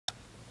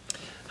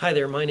Hi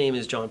there, my name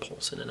is John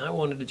Polson, and I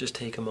wanted to just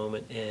take a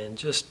moment and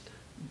just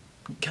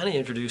kind of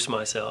introduce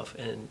myself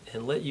and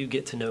let you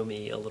get to know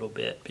me a little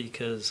bit,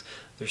 because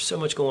there's so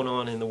much going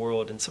on in the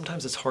world, and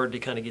sometimes it's hard to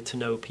kind of get to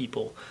know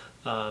people,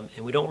 and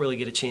we don't really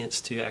get a chance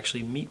to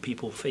actually meet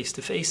people face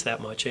to face that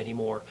much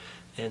anymore.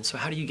 And so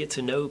how do you get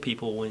to know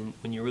people when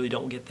you really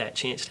don't get that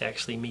chance to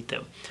actually meet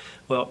them?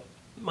 Well,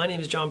 my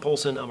name is John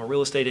Polson. I'm a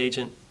real estate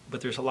agent,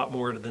 but there's a lot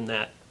more than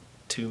that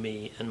to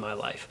me in my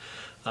life.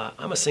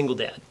 I'm a single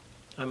dad.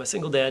 I'm a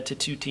single dad to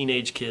two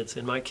teenage kids,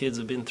 and my kids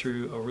have been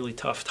through a really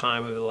tough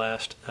time over the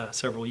last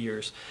several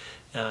years,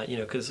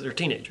 because they're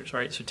teenagers,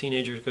 right? So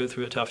teenagers go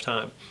through a tough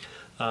time.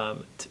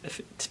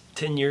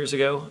 10 years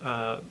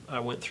ago, I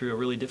went through a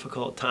really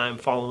difficult time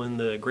following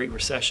the Great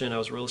Recession. I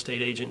was a real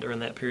estate agent during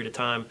that period of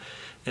time,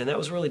 and that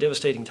was a really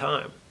devastating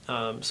time.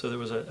 So there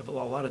was a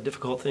lot of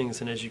difficult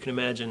things, and as you can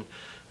imagine,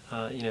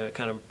 it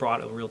kind of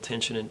brought a real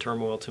tension and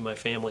turmoil to my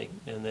family,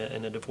 and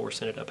a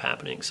divorce ended up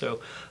happening.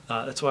 So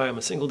that's why I'm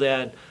a single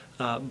dad,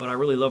 but I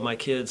really love my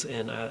kids,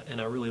 and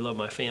I really love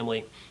my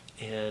family,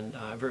 and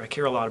I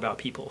care a lot about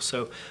people.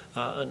 So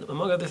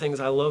among other things,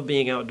 I love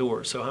being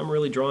outdoors. So I'm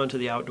really drawn to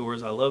the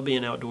outdoors. I love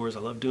being outdoors. I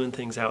love doing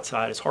things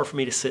outside. It's hard for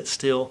me to sit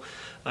still.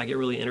 I get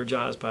really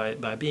energized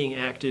by being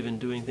active and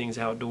doing things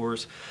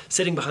outdoors.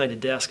 Sitting behind a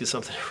desk is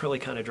something that really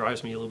kind of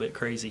drives me a little bit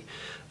crazy,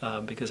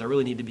 because I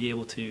really need to be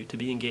able to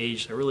be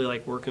engaged. I really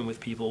like working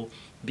with people.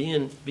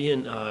 Being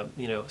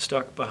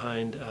stuck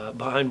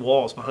behind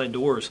walls, behind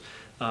doors,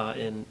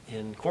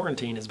 in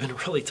quarantine has been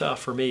really tough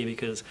for me,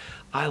 because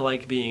I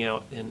like being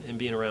out and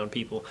being around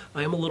people.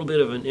 I am a little bit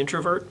of an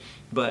introvert,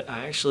 but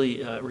I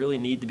actually really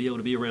need to be able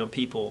to be around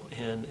people,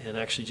 and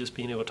actually just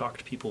being able to talk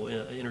to people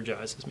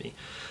energizes me.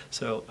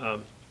 So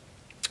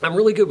I'm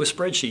really good with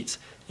spreadsheets,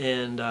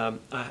 and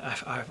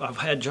I've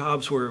had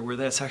jobs where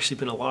that's actually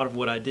been a lot of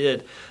what I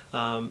did,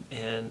 and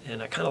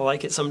I kind of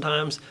like it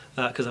sometimes,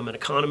 because I'm an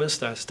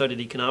economist. I studied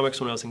economics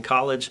when I was in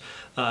college,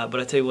 but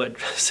I tell you what,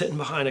 sitting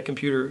behind a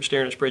computer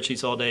staring at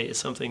spreadsheets all day is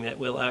something that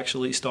will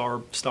actually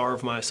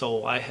starve my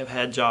soul. I have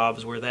had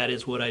jobs where that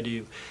is what I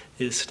do,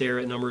 is stare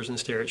at numbers and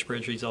stare at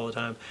spreadsheets all the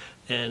time,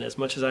 and as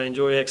much as I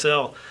enjoy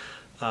Excel,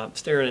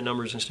 staring at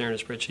numbers and staring at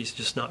spreadsheets is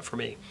just not for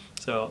me.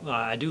 So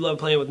I do love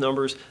playing with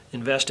numbers,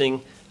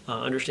 investing,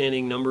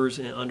 understanding numbers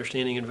and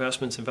understanding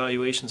investments and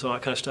valuations, all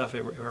that kind of stuff.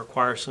 It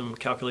requires some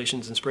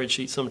calculations and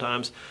spreadsheets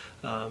sometimes,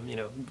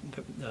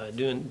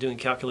 doing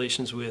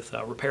calculations with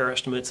repair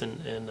estimates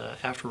and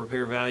after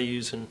repair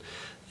values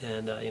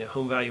and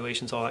home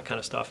valuations, all that kind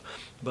of stuff.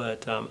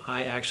 But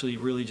I actually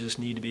really just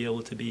need to be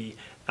able to be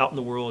out in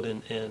the world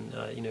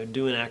and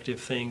doing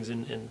active things,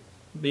 and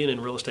being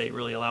in real estate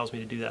really allows me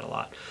to do that a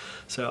lot.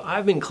 So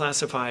I've been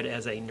classified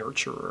as a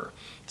nurturer.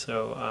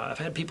 So I've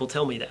had people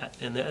tell me that,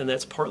 and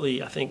that's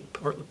partly, I think,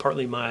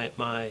 partly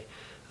my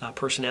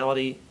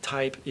personality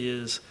type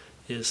is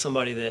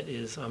somebody that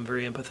is, I'm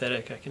very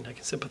empathetic. I can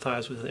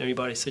sympathize with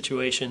anybody's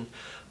situation,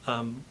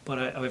 but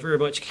I very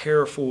much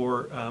care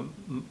for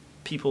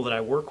people that I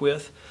work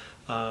with.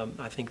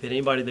 I think that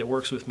anybody that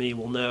works with me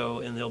will know,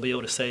 and they'll be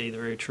able to say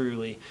very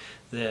truly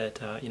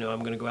that I'm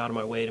going to go out of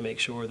my way to make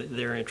sure that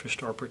their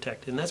interests are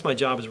protected. And that's my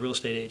job as a real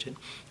estate agent.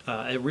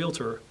 A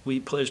realtor, we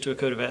pledge to a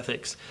code of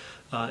ethics,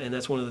 and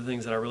that's one of the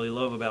things that I really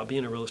love about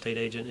being a real estate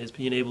agent, is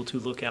being able to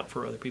look out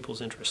for other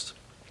people's interests.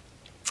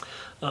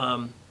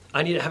 I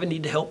have a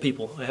need to help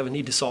people. I have a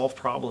need to solve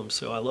problems,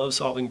 so I love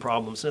solving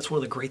problems. And that's one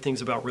of the great things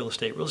about real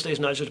estate. Real estate is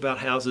not just about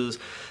houses,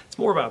 it's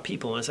more about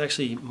people, and it's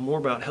actually more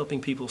about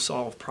helping people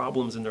solve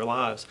problems in their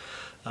lives.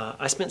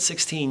 I spent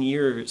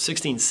 16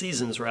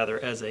 seasons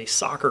as a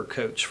soccer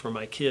coach for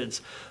my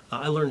kids.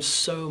 I learned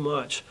so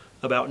much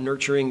about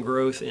nurturing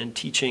growth and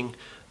teaching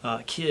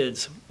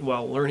kids,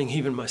 while learning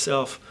even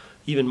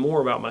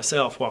more about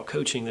myself while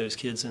coaching those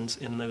kids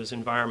in those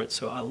environments.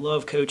 So I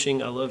love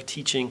coaching, I love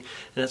teaching,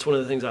 and that's one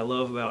of the things I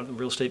love about the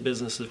real estate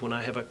business, is when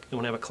I have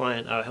a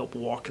client, I help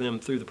walk them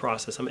through the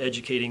process. I'm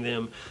educating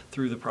them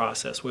through the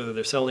process, whether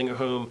they're selling a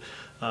home,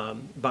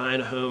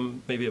 buying a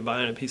home, maybe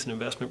buying a piece of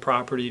investment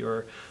property,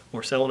 or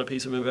selling a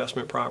piece of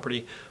investment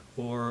property,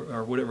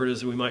 or whatever it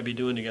is that we might be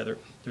doing together.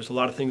 There's a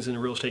lot of things in a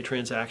real estate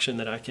transaction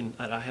that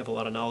I have a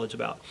lot of knowledge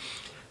about.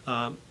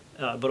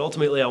 But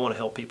ultimately, I want to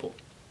help people.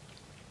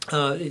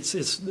 A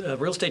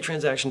real estate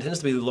transaction tends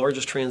to be the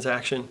largest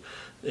transaction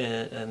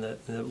and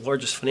the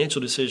largest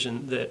financial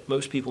decision that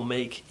most people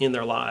make in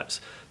their lives.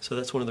 So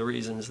that's one of the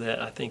reasons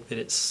that I think that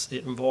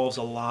it involves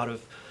a lot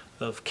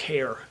of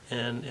care,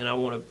 and I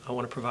want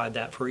to provide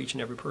that for each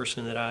and every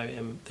person that I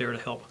am there to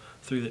help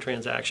through the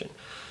transaction.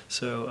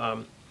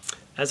 So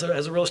as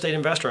a real estate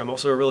investor, I'm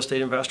also a real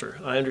estate investor.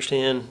 I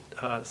understand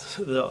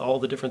all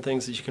the different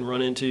things that you can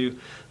run into,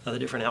 the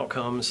different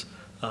outcomes.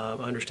 I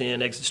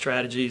understand exit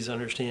strategies. I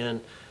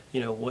understand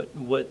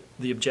what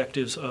the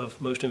objectives of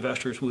most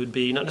investors would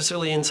be. Not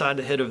necessarily inside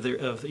the head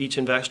of each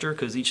investor,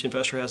 because each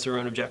investor has their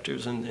own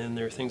objectives and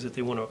there are things that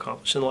they want to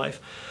accomplish in life.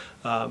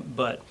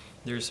 But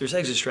there's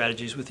exit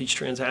strategies with each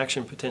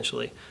transaction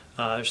potentially.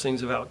 There's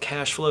things about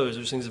cash flows.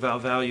 There's things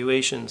about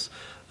valuations,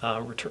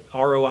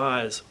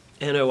 ROIs,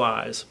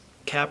 NOIs,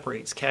 cap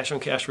rates, cash on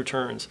cash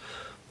returns.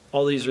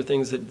 All these are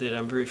things that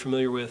I'm very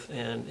familiar with,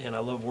 and I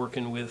love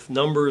working with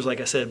numbers. Like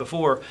I said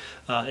before,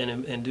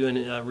 and doing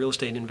real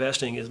estate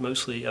investing is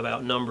mostly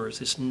about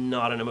numbers. It's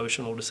not an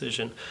emotional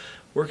decision.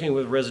 Working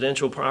with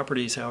residential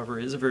properties, however,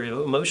 is a very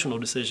emotional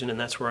decision, and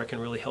that's where I can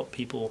really help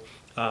people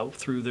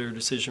through their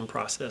decision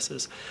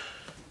processes.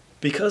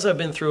 Because I've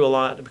been through a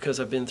lot, because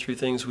I've been through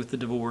things with the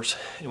divorce,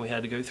 and we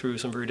had to go through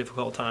some very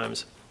difficult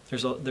times,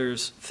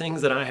 there's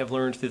things that I have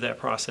learned through that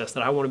process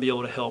that I want to be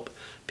able to help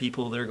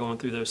people that are going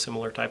through those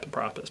similar type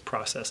of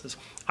processes.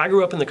 I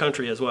grew up in the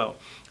country as well.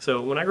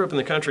 So when I grew up in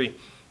the country,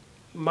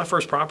 my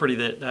first property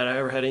that I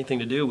ever had anything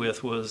to do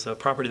with was a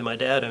property that my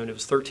dad owned. It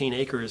was 13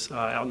 acres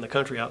out in the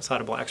country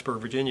outside of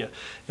Blacksburg, Virginia.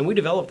 And we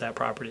developed that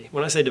property.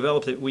 When I say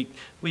developed it, we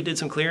did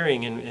some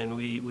clearing, and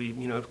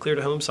we cleared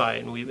a home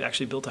site, and we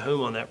actually built a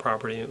home on that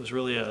property. It was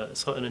really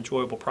an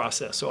enjoyable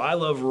process. So I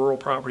love rural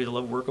property. I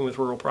love working with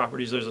rural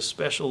properties. There's a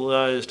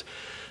specialized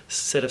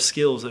set of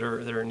skills that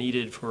are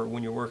needed for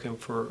when you're working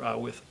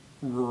with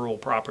rural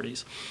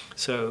properties.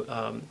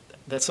 So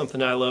that's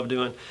something I love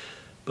doing.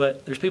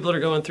 But there's people that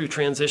are going through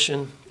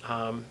transition.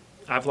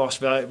 I've lost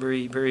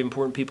very, very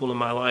important people in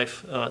my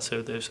life,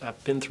 so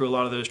I've been through a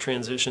lot of those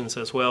transitions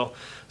as well.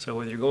 So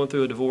whether you're going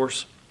through a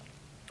divorce,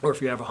 or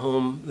if you have a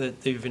home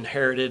that you've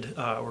inherited,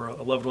 or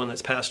a loved one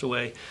that's passed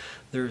away,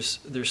 there's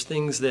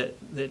things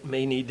that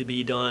may need to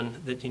be done,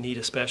 that you need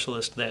a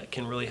specialist that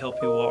can really help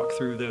you walk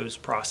through those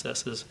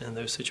processes and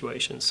those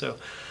situations. So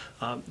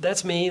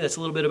that's me. That's a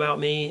little bit about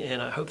me,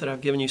 and I hope that I've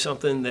given you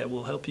something that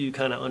will help you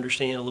kind of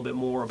understand a little bit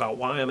more about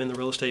why I'm in the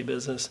real estate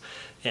business.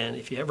 And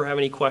if you ever have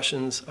any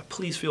questions,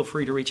 please feel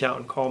free to reach out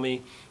and call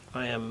me.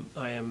 I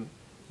am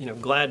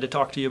glad to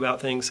talk to you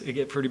about things. I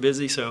get pretty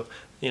busy, so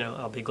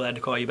I'll be glad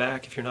to call you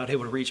back if you're not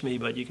able to reach me,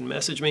 but you can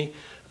message me,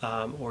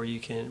 or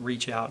you can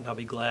reach out, and I'll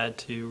be glad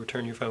to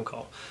return your phone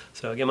call.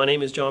 So again, my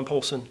name is John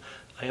Polson.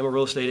 I am a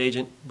real estate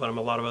agent, but I'm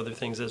a lot of other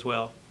things as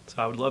well.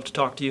 So I would love to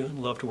talk to you,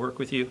 love to work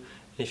with you.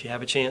 And if you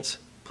have a chance,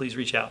 please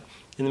reach out.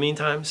 In the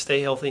meantime, stay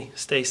healthy,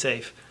 stay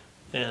safe,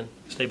 and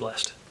stay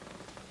blessed.